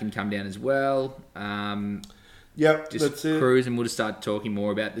come back and come down as well. Yep, Just that's it. cruise, and we'll just start talking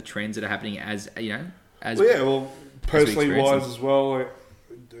more about the trends that are happening as Personally experience wise them. as well, like,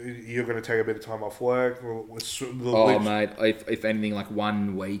 you're going to take a bit of time off work. Mate, if anything, like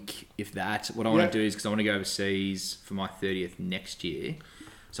 1 week, if that. What I want to do is, because I want to go overseas for my 30th next year,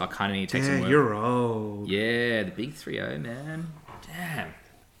 so I kind of need to take some work. You're old. Yeah, the big 3-0, man. Damn.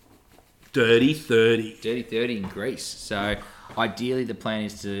 Dirty 30. Dirty 30 in Greece. So ideally, the plan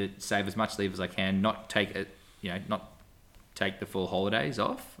is to save as much leave as I can, not take the full holidays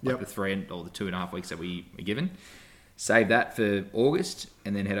off, like the 3 or the 2.5 weeks that we are given. Save that for August,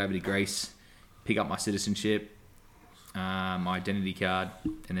 and then head over to Greece, pick up my citizenship, my identity card,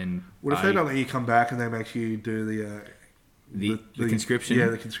 and then. What if they don't let you come back and they make you do the conscription? Yeah,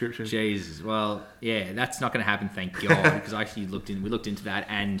 the conscription. Jesus. Well, yeah, that's not going to happen, thank God, because I actually we looked into that,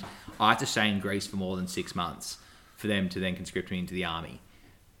 and I have to stay in Greece for more than 6 months for them to then conscript me into the army.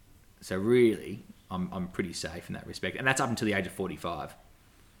 So really, I'm pretty safe in that respect, and that's up until the age of 45.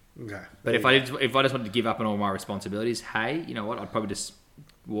 Okay. But if I just wanted to give up on all my responsibilities, hey, you know what? I'd probably just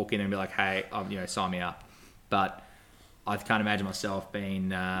walk in there and be like, hey, sign me up. But I can't imagine myself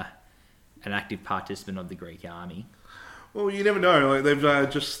being an active participant of the Greek army. Well, you never know. Like they've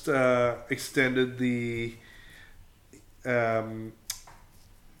just extended the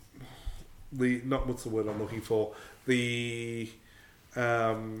what's the word I'm looking for? The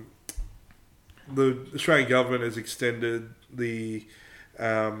Australian government has extended the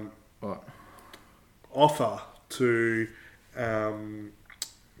offer to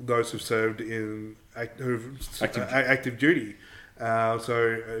those who've served in active duty.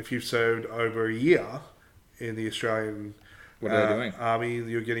 So if you've served over a year in the Australian What are they doing? army,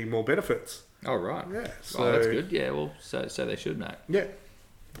 you're getting more benefits. Oh, right. Yeah. So that's good. Yeah, well, so they should, mate. Yeah.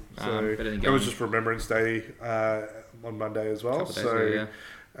 So better than it going- was just Remembrance Day on Monday as well. Couple days So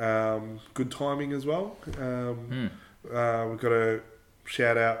ago, good timing as well. We've got to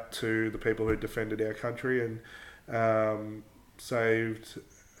shout out to the people who defended our country and saved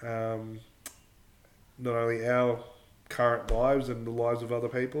not only our current lives and the lives of other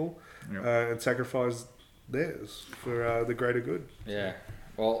people, and sacrificed theirs for the greater good. Yeah.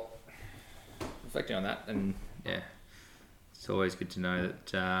 Well, reflecting on that, and yeah, it's always good to know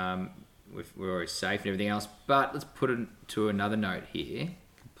that we're always safe and everything else. But let's put it to another note here,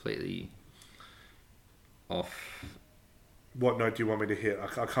 completely off. What note do you want me to hit?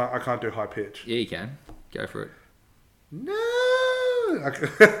 I can't do high pitch. Yeah, you can. Go for it. No.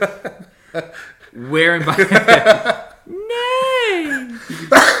 Wearing no.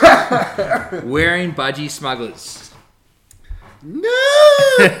 Wearing budgie smugglers. No.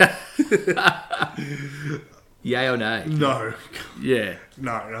 Yay or nay? No. Yeah.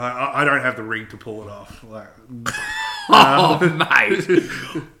 No. I don't have the ring to pull it off. Like, Oh, mate.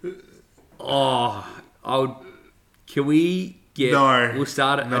 I would. Can we get? No. We'll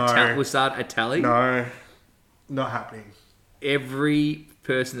start. No. We'll start a tally. no. Not happening. Every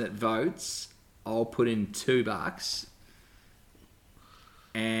person that votes, I'll put in $2,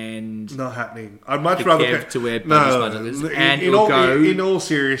 and Not happening. I'd much for rather Kev to wear budgie smugglers, and in all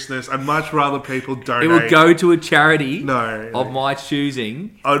seriousness, I'd much rather people donate. it will go to a charity No. of my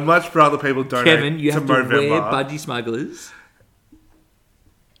choosing. I'd much rather people donate. Kevin, you to have to Movember. wear budgie smugglers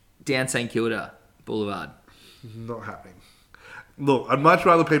down St Kilda Boulevard. Not happening. Look, I'd much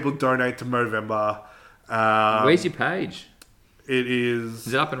rather people donate to Movember. Where's your page? It is...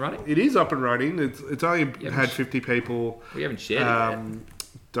 Is it up and running? It is up and running. It's only had 50 people... We haven't shared it yet.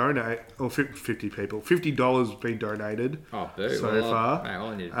 Donate, or 50 people. $50 has been donated so far.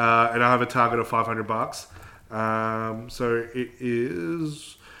 Mate, and I have a target of $500. So it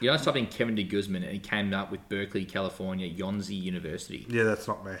is... You know, I typed in Kevin de Guzman and he came up with Berkeley, California, Yonsei University. Yeah, that's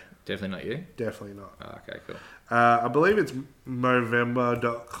not me. Definitely not you? Definitely not. Oh, okay, cool. I believe it's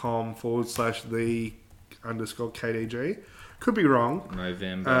movember.com/the_KDG. Could be wrong.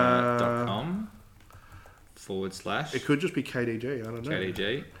 Movember.com / It could just be KDG. I don't know.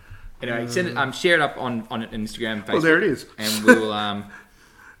 KDG. Anyway, share it up on Instagram, Facebook. Oh, there it is. And we'll and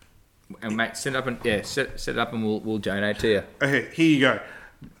mate, set it up and we'll donate to you. Okay, here you go.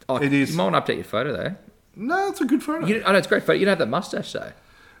 Oh, it is. You might want to update your photo though. No, it's a good photo. I know it's a great photo. You don't have that mustache though.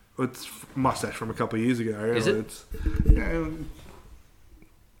 It's mustache from a couple of years ago. Is it?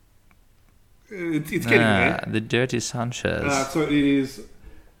 It's getting there. The Dirty Sanchez. So it is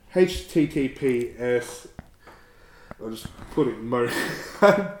HTTPS. I'll just put it in Don't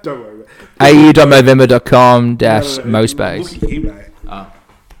worry about it. au.movember.com/mospace. Look at you, mate.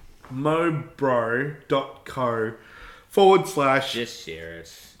 mobro.co / Just share it.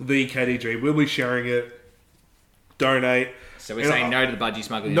 the KDG. We'll be sharing it. Donate. So we're saying no to the budgie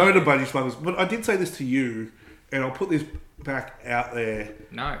smugglers. No to budgie smugglers. But I did say this to you, and I'll put this back out there.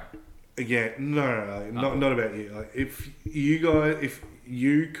 No. Again, no. Not about you. Like, if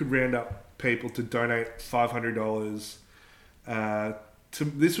you could round up people to donate $500, to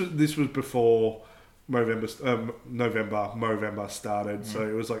this was before November started, so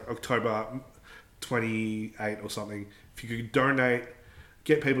it was like October 28 or something. If you could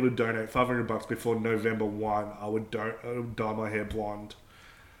get people to donate $500 before November 1, I would dye my hair blonde.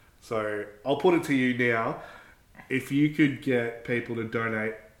 So I'll put it to you now. If you could get people to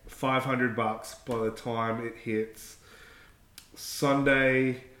donate $500 by the time it hits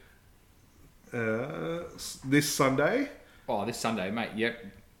Sunday, this Sunday. Oh, this Sunday, mate. Yep.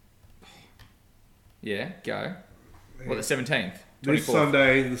 Yeah, go. What, the 17th? 24th? This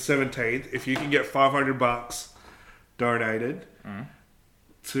Sunday, the 17th. If you can get $500 donated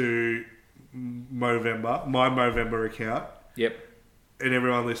to my Movember account. Yep. And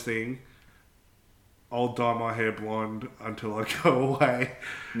everyone listening, I'll dye my hair blonde until I go away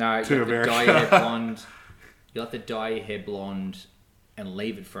to America. Dye your hair blonde. You'll have to dye your hair blonde and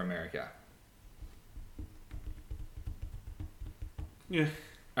leave it for America. Yeah.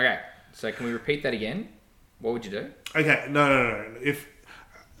 Okay, so can we repeat that again? What would you do? Okay, no.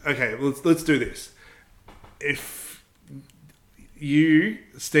 Let's do this. If you,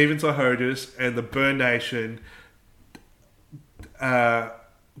 Stephen Sahodis, and the Burn Nation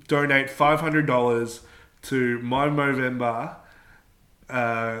donate $500 to my Movember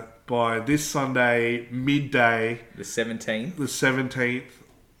by this Sunday midday, The 17th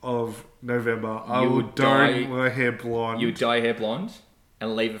of November, I will dye my hair blonde. You would dye your hair blonde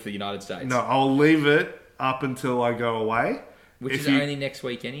and leave it for the United States. No, I'll leave it up until I go away. Which is only next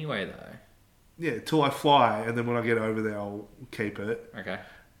week anyway, though. Yeah, till I fly, and then when I get over there, I'll keep it. Okay.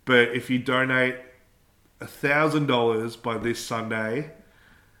 But if you donate $1,000 by this Sunday,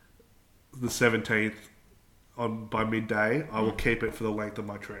 the 17th, by midday, I will keep it for the length of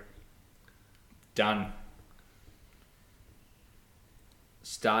my trip. Done.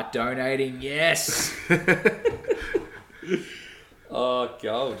 Start donating, yes. Oh,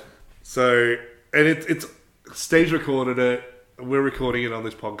 God. So, and it's Steve's recorded it. We're recording it on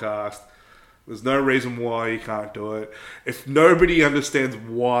this podcast. There's no reason why you can't do it. If nobody understands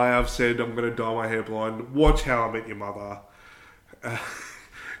why I've said I'm going to dye my hair blonde, watch How I Met Your Mother.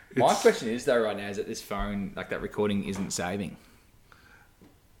 My question is, though, right now, is that this phone, like that recording, isn't saving.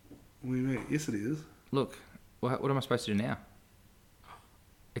 What do you mean? Yes, it is. Look, what am I supposed to do now?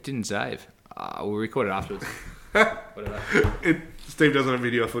 It didn't save. We'll record it afterwards. Whatever. Steve doesn't have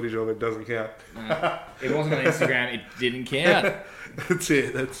video footage of it. Doesn't count. It wasn't on Instagram. It didn't count. That's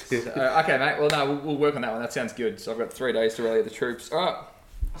it. So, okay, mate. Well, no, we'll work on that one. That sounds good. So I've got 3 days to rally the troops. All right.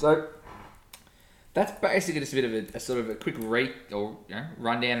 So that's basically just a bit of a sort of a quick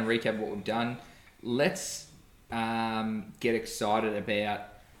rundown and recap of what we've done. Let's get excited about,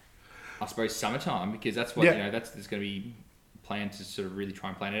 I suppose, summertime, because that's what there's going to be planned to sort of really try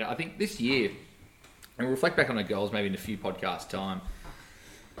and plan it out. I think this year, and we'll reflect back on our goals maybe in a few podcasts' time.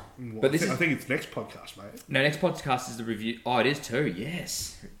 But I think it's next podcast, mate. No, next podcast is the review. Oh, it is too.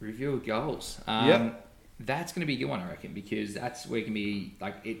 Yes, review of goals. That's going to be a good one, I reckon, because that's where it can be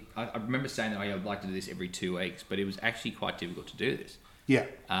like it. I remember saying that I'd like to do this every 2 weeks, but it was actually quite difficult to do this. Yeah.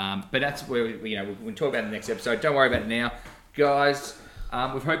 But that's where we'll talk about it in the next episode. Don't worry about it now, guys.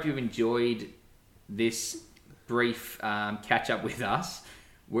 We hope you've enjoyed this brief catch up with us.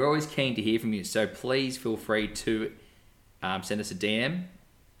 We're always keen to hear from you, so please feel free to send us a DM,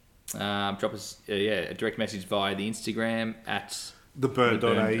 drop us a direct message via the Instagram at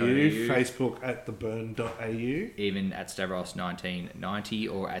theburn.au, Facebook at theburn.au, even at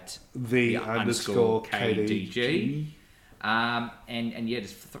Stavros1990 or at the underscore KDG.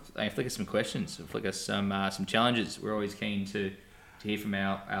 Just flick us some questions, flick us some challenges. We're always keen to hear from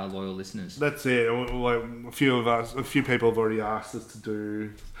our loyal listeners. That's it. Like a few people have already asked us to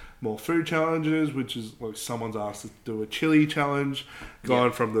do more food challenges, which is like someone's asked us to do a chili challenge,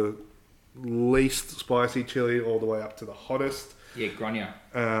 going from the least spicy chili all the way up to the hottest. Yeah, Grania.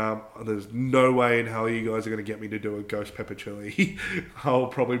 There's no way in hell you guys are going to get me to do a ghost pepper chili. I'll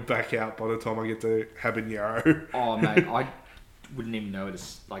probably back out by the time I get to habanero. Oh, mate, I wouldn't even know it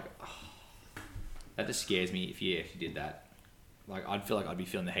as, like... that just scares me if you actually did that. Like, I'd feel like I'd be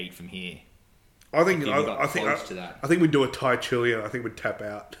feeling the heat from here. I think we'd do a Thai chili and I think we'd tap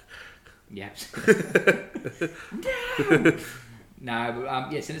out. Yeah. No,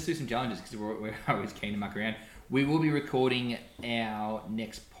 but send us through some challenges because we're always keen to muck around. We will be recording our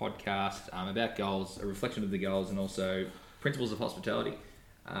next podcast about goals, a reflection of the goals, and also principles of hospitality.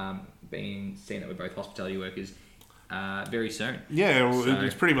 Seeing that we're both hospitality workers, very soon. Yeah,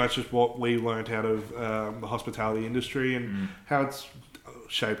 it's pretty much just what we learned out of the hospitality industry and how it's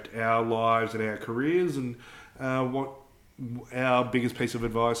shaped our lives and our careers, and what our biggest piece of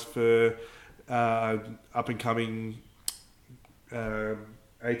advice for up and coming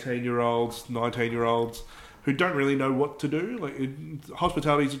 18-year-olds, 19-year-olds who don't really know what to do. Like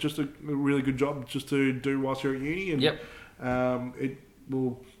hospitality is just a really good job just to do whilst you're at uni, and it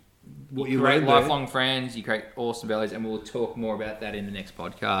will. What you create lifelong friends, you create awesome values, and we'll talk more about that in the next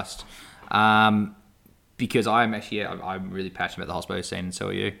podcast. Because I'm really passionate about the hospitality scene, and so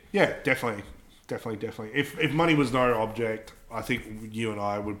are you. Yeah, definitely. If money was no object, I think you and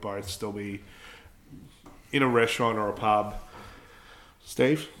I would both still be in a restaurant or a pub.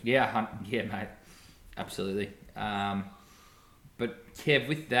 Steve? Yeah, mate. Absolutely. But Kev,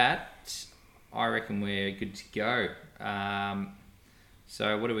 with that, I reckon we're good to go.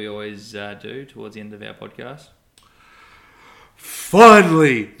 So what do we always do towards the end of our podcast?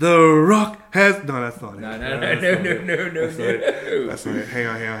 Finally, The Rock has... No, that's not it. No. That's not it. Hang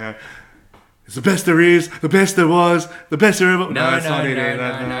on. It's the best there is, the best there was, the best there ever... No, that's not it either.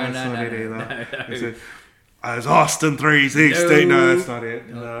 That's not it either. It's Austin 360. No, that's not it.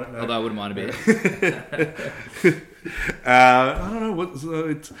 No. Although I wouldn't mind a bit. I don't know.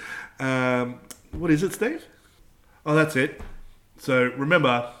 What is it, Steve? Oh, that's it. So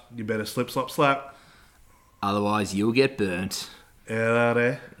remember, you better slip, slop, slap. Otherwise, you'll get burnt.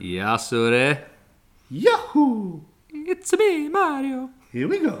 Elare. Yasure. Yahoo! It's me, Mario. Here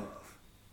we go.